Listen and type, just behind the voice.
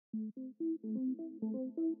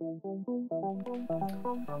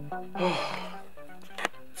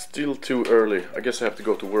Still too early. I guess I have to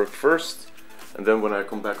go to work first, and then when I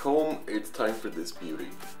come back home, it's time for this beauty.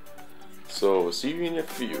 So, see you in a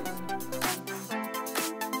few.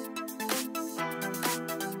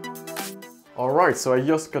 Alright, so I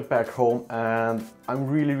just got back home and I'm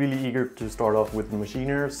really eager to start off with the machine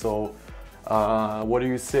here. So, what do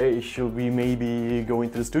you say? Should we maybe go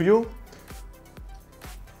into the studio?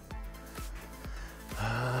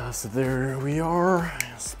 So there we are.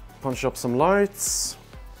 Let's punch up some lights.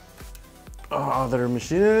 There the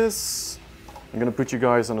machine is. I'm gonna put you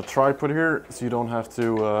guys on a tripod here so you don't have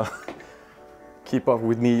to keep up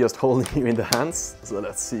with me just holding you in the hands. So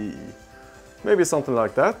let's see. Maybe something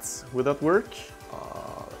like that. Would that work?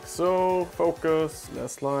 Like so, focus,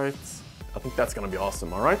 less light. I think that's gonna be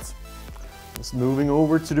awesome, all right? Just moving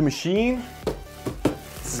over to the machine.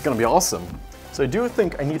 This is gonna be awesome. So I do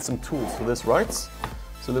think I need some tools for this, right?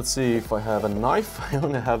 So let's see if I have a knife. I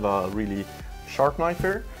only have a really sharp knife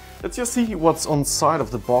here. Let's just see what's on the side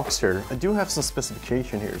of the box here. I do have some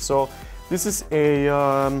specification here. So this is a,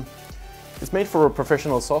 it's made for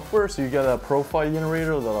professional software. So you get a profile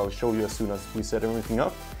generator that I'll show you as soon as we set everything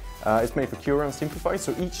up. It's made for Cura and Simplify.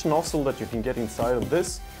 So each nozzle that you can get inside of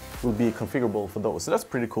this will be configurable for those. So that's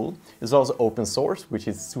pretty cool. It's also open source, which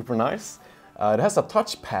is super nice. It has a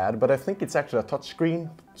touch pad, but I think it's actually a touch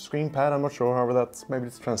screen pad. I'm not sure how that's, maybe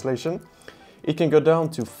it's translation. It can go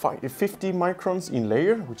down to 50 microns in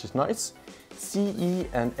layer, which is nice. CE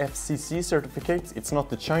and FCC certificates. It's not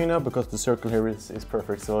the China because the circle here is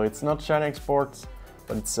perfect. So it's not China export,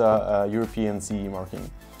 but it's a European CE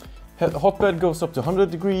marking. Hotbed goes up to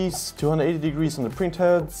 100 degrees, 280 degrees on the print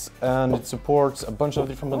heads, and it supports a bunch of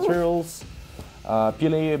different materials.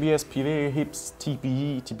 PLA, ABS, PVA, HIPS,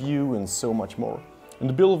 TPE, TPU, and so much more. And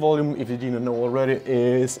the build volume, if you didn't know already,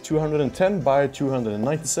 is 210 by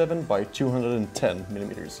 297 by 210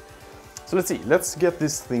 millimeters. So let's see, let's get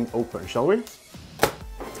this thing open, shall we?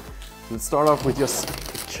 Let's start off with just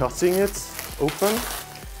cutting it open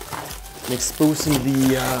and exposing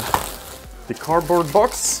the cardboard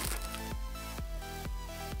box.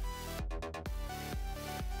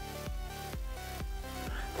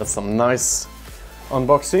 That's some nice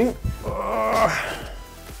unboxing.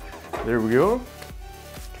 There we go.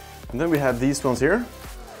 And then we have these ones here.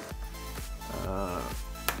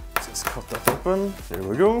 Just cut that open. There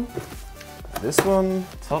we go. This one,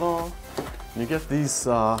 ta-da! You get these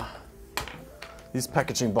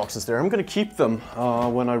packaging boxes there. I'm gonna keep them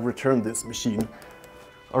when I return this machine.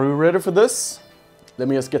 Are we ready for this? Let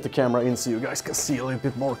me just get the camera in so you guys can see a little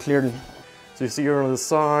bit more clearly. So you see here on the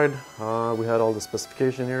side, we had all the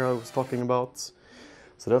specification here I was talking about.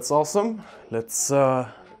 So that's awesome. Let's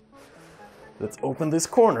open this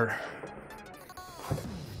corner.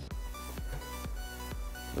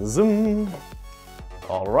 Zoom.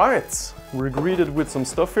 All right, we're greeted with some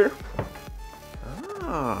stuff here.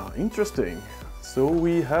 Interesting. So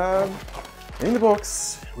we have, in the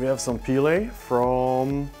box, we have some PLA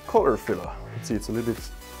from Color Filler. Let's see, it's a little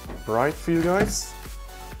bit bright for you guys.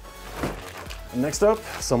 And next up,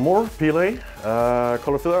 some more PLA,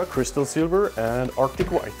 Color Filler, Crystal Silver, and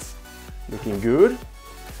Arctic White. Looking good.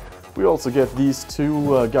 We also get these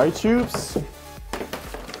two guide tubes.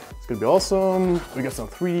 It's gonna be awesome. We got some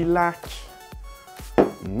 3D lac.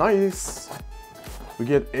 Nice. We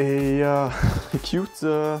get a cute,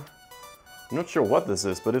 I'm not sure what this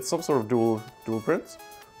is, but it's some sort of dual print.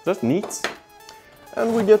 That's neat.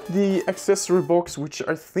 And we get the accessory box, which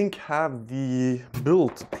I think have the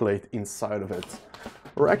build plate inside of it.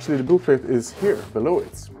 Or actually the build plate is here, below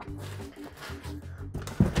it.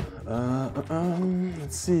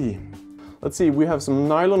 Let's see, we have some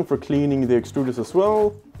nylon for cleaning the extruders as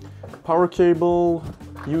well. Power cable,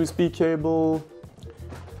 USB cable,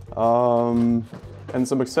 and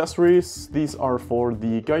some accessories. These are for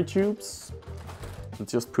the guide tubes.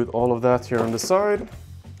 Let's just put all of that here on the side.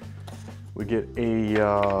 We get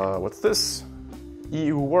a, what's this?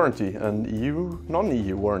 EU warranty and EU,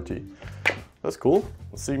 non-EU warranty. That's cool.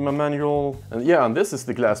 Let's see my manual. And yeah, and this is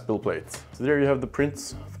the glass build plate. So there you have the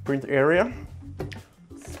print area.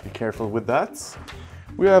 Be careful with that.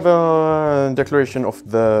 We have a declaration of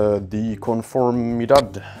the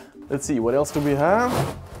conformidad. Let's see, what else do we have?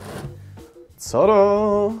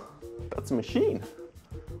 Ta-da! That's a machine.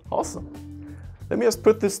 Awesome. Let me just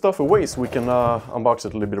put this stuff away so we can unbox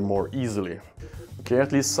it a little bit more easily. Okay,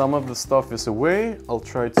 at least some of the stuff is away. I'll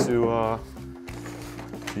try to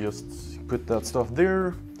just put that stuff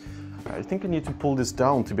there. I think I need to pull this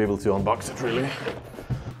down to be able to unbox it, really.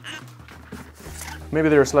 Maybe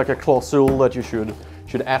there's like a clause rule that you should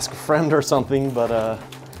ask a friend or something, but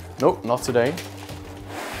Nope, not today.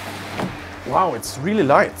 Wow, it's really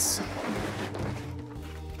light.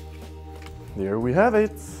 There we have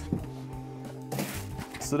it.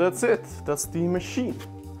 So that's it. That's the machine.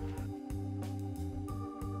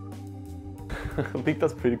 I think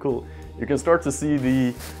that's pretty cool. You can start to see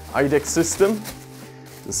the IDEX system,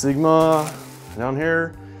 the Sigma down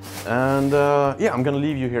here, and yeah, I'm gonna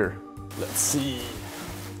leave you here. Let's see.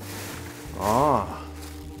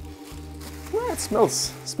 It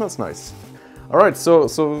smells nice. All right, so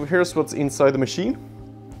here's what's inside the machine.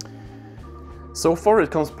 So far it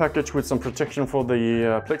comes packaged with some protection for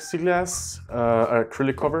the plexiglass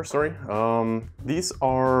acrylic cover, sorry. These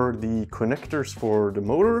are the connectors for the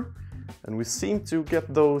motor, and we seem to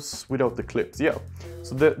get those without the clips. Yeah,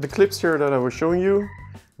 so the clips here that I was showing you,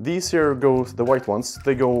 these here goes, the white ones,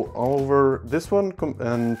 they go over this one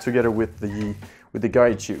and together with the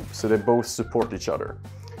guide tube, so they both support each other.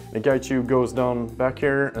 The guide tube goes down back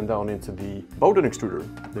here and down into the Bowden extruder.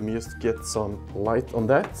 Let me just get some light on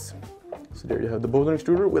that. So there you have the Bowden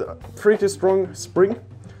extruder with a pretty strong spring. So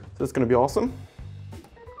that's gonna be awesome.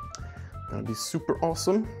 Gonna be super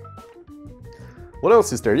awesome. What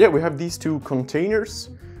else is there? Yeah, we have these two containers.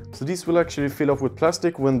 So these will actually fill up with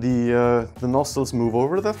plastic when the nozzles move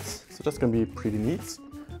over that. So that's gonna be pretty neat.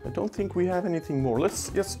 I don't think we have anything more. Let's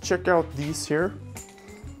just check out these here.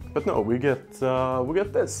 But no, we get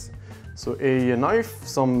this. So a knife,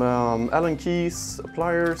 some Allen keys,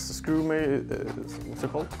 pliers, what's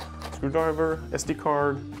it called? Screwdriver, SD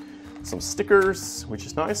card, some stickers, which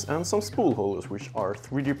is nice, and some spool holders, which are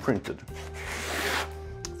 3D printed.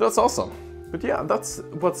 That's awesome. But yeah, that's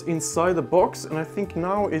what's inside the box, and I think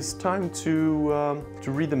now is time to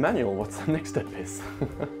read the manual, what the next step is.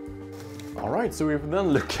 Alright, so if we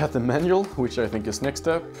then look at the manual, which I think is next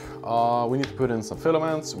step, we need to put in some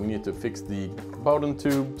filaments, we need to fix the Bowden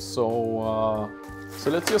tube, so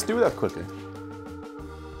let's just do that quickly.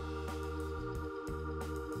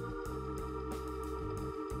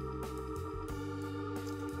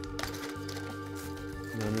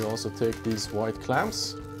 And then we also take these white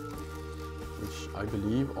clamps, which I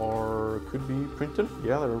believe could be printed.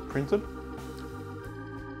 Yeah, they're printed.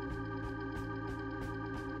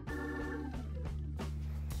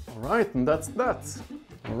 Alright, and that's that.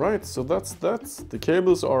 Alright, so that's that. The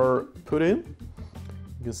cables are put in.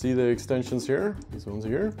 You can see the extensions here. These ones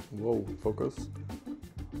here. Whoa, focus.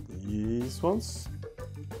 These ones.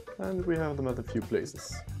 And we have them at a few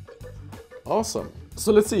places. Awesome.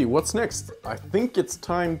 So let's see, what's next? I think it's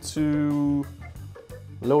time to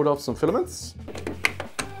load up some filaments.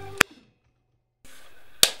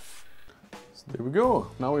 So there we go.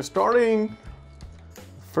 Now we're starting the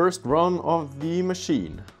first run of the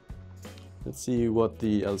machine. Let's see what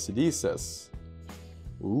the LCD says.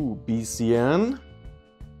 Ooh, BCN.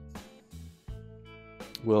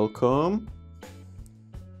 Welcome.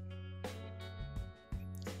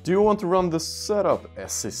 Do you want to run the setup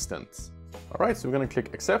assistant? All right, so we're gonna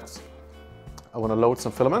click accept. I wanna load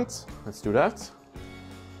some filament. Let's do that.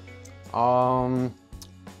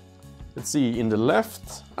 Let's see, in the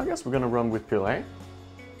left, I guess we're gonna run with PLA.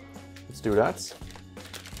 Let's do that.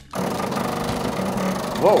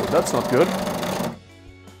 Whoa, that's not good.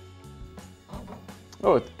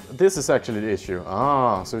 Oh, this is actually the issue.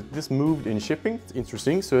 So this moved in shipping.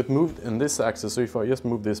 Interesting. So it moved in this axis. So if I just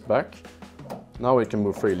move this back, now it can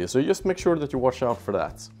move freely. So just make sure that you watch out for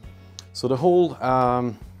that. So the whole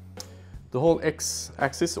X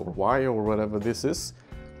axis or Y or whatever this is,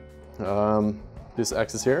 this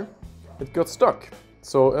axis here, it got stuck.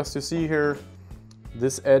 So as you see here,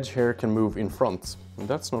 this edge here can move in front, and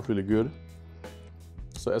that's not really good.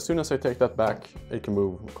 So as soon as I take that back, it can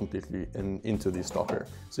move completely into the stop here.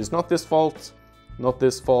 So it's not this fault, not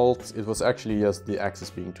this fault. It was actually just the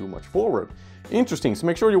axis being too much forward. Interesting. So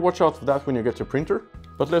make sure you watch out for that when you get your printer.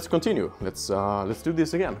 But let's continue. Let's do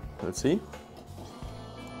this again. Let's see.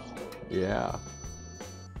 Yeah.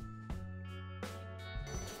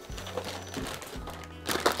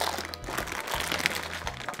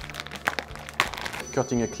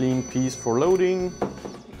 Cutting a clean piece for loading.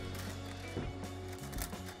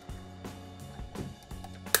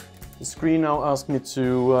 The screen now asks me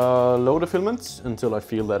to load a filament until I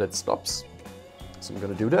feel that it stops. So I'm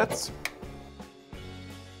gonna do that. You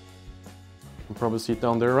can probably see it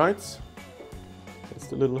down there, right? That's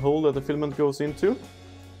the little hole that the filament goes into.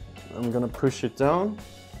 I'm gonna push it down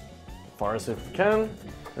as far as I can.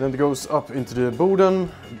 And then it goes up into the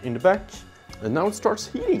Bowden in the back. And now it starts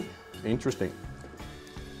heating. Interesting.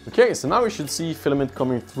 Okay, so now we should see filament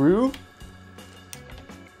coming through.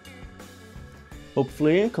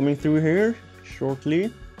 Hopefully coming through here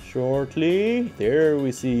shortly. There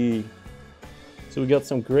we see So we got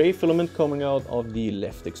some gray filament coming out of the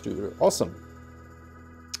left extruder. Awesome.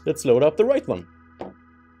 Let's load up the right one.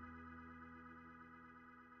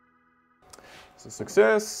 So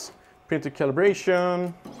success, printer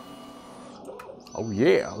calibration. Oh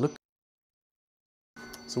yeah, look.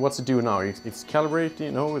 So what's it do now? It's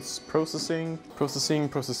calibrating, no, it's processing.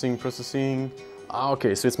 Ah,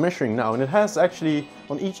 okay, so it's measuring now, and it has actually,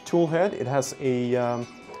 on each tool head, it has a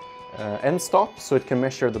end stop, so it can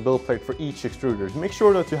measure the build plate for each extruder. Make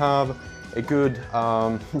sure that you have a good,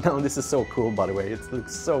 now this is so cool by the way, it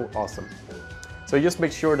looks so awesome. So just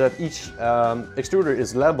make sure that each extruder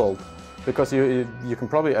is leveled, because you can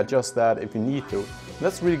probably adjust that if you need to.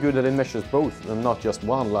 That's really good that it measures both and not just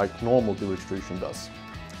one like normal dual extrusion does.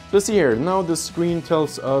 Let's see here, now the screen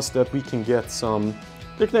tells us that we can get some,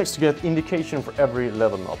 click next to get indication for every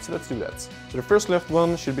level knob. So let's do that. So the first left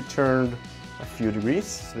one should be turned a few degrees.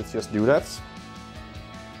 So let's just do that.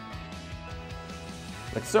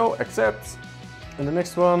 Like so, accept. And the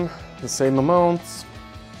next one, the same amount.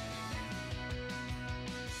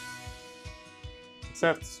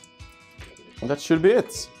 Accept. And that should be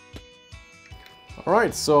it. All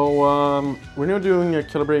right, so we're now doing a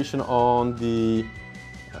calibration on the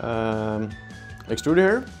extruder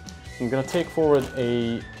here. I'm gonna take forward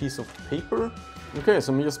a piece of paper. Okay,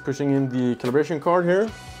 so I'm just pushing in the calibration card here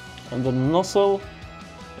and the nozzle,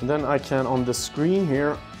 and then I can, on the screen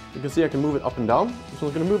here, you can see I can move it up and down. So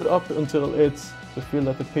I'm gonna move it up until it's, I feel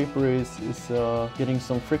that the paper is getting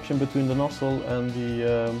some friction between the nozzle and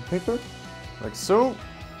the paper, like so.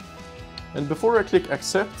 And before I click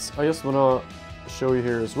accept, I just wanna show you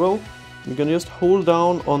here as well. You're gonna just hold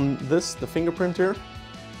down on this, the fingerprint here,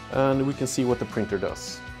 and we can see what the printer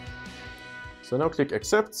does. So now click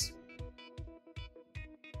accept.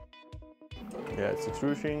 Yeah, it's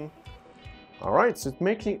extruding. All right, so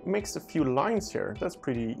it makes a few lines here. That's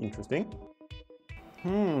pretty interesting.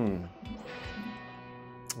 Oh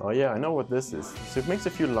yeah, I know what this is. So it makes a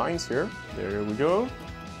few lines here. There we go.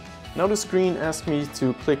 Now the screen asks me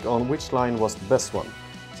to click on which line was the best one.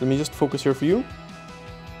 So let me just focus here for you.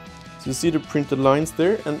 So you see the printed lines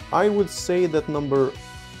there, and I would say that number,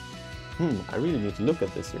 I really need to look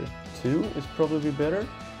at this here. 2 is probably better.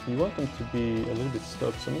 You want them to be a little bit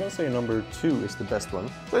stuck, so I'm gonna say number 2 is the best one.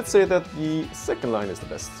 Let's say that the second line is the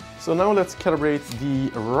best. So now let's calibrate the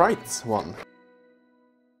right one.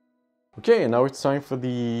 Okay, now it's time for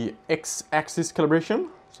the X-axis calibration.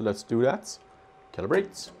 So let's do that.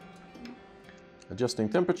 Calibrate. Adjusting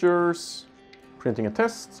temperatures. Printing a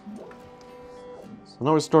test. So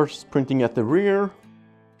now it starts printing at the rear.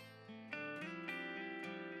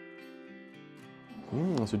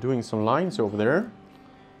 So doing some lines over there.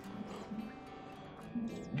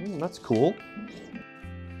 That's cool.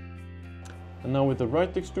 And now with the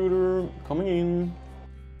right extruder coming in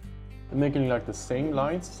and making like the same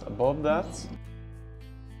lines above that.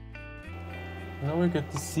 Now we get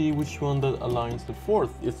to see which one that aligns the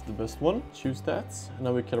fourth is the best one. Choose that. And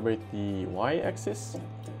now we calibrate the Y-axis.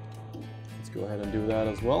 Let's go ahead and do that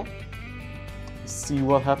as well. See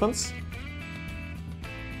what happens.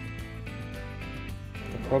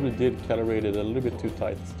 I probably did calibrate it a little bit too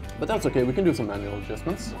tight, but that's okay. We can do some manual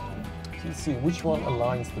adjustments. So let's see which one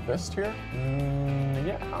aligns the best here.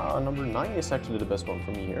 Yeah, number 9 is actually the best one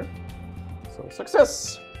for me here. So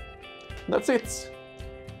success! That's it.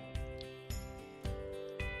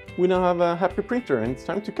 We now have a happy printer and it's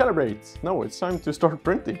time to calibrate. No, it's time to start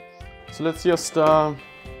printing. So let's just,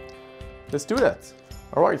 let's do that.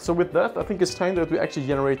 All right, so with that, I think it's time that we actually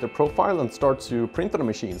generate a profile and start to print on the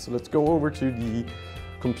machine. So let's go over to the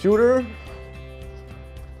computer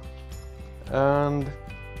and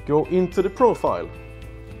go into the profile.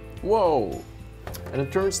 Whoa! And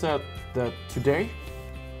it turns out that today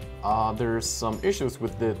there's some issues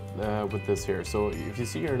with this here. So if you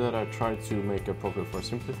see here that I tried to make a profile for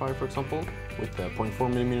Simplify, for example, with the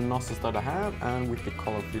 0.4mm nozzles that I have and with the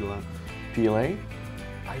color PLA,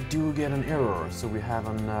 I do get an error. So we have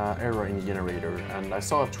an error in the generator, and I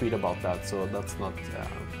saw a tweet about that, so that's not,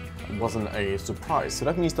 wasn't a surprise. So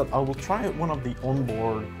that means that I will try one of the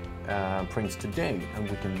onboard prints today, and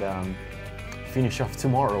we can then finish off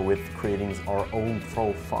tomorrow with creating our own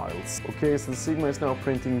profiles. Okay, so the Sigma is now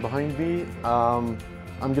printing behind me. I'm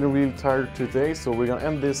gonna be really tired today, so we're gonna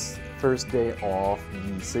end this first day of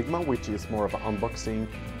the Sigma, which is more of an unboxing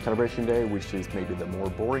calibration day, which is maybe the more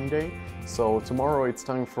boring day. So tomorrow it's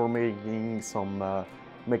time for making some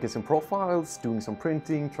profiles, doing some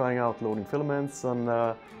printing, trying out loading filaments,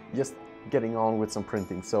 and just getting on with some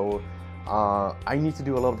printing. So I need to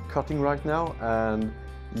do a lot of cutting right now, and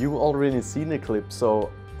you already seen the clip, so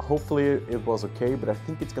hopefully it was okay, but I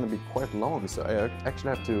think it's gonna be quite long, so I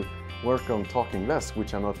actually have to work on talking less,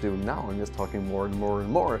 which I'm not doing now. I'm just talking more and more and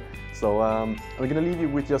more. So I'm gonna leave you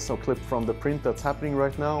with just a clip from the print that's happening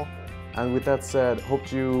right now. And with that said,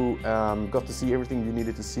 hope you got to see everything you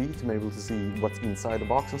needed to see to be able to see what's inside the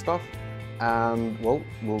box and stuff. And well,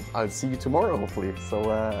 I'll see you tomorrow hopefully.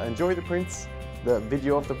 So enjoy the prints, the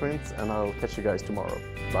video of the prints, and I'll catch you guys tomorrow.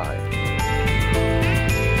 Bye.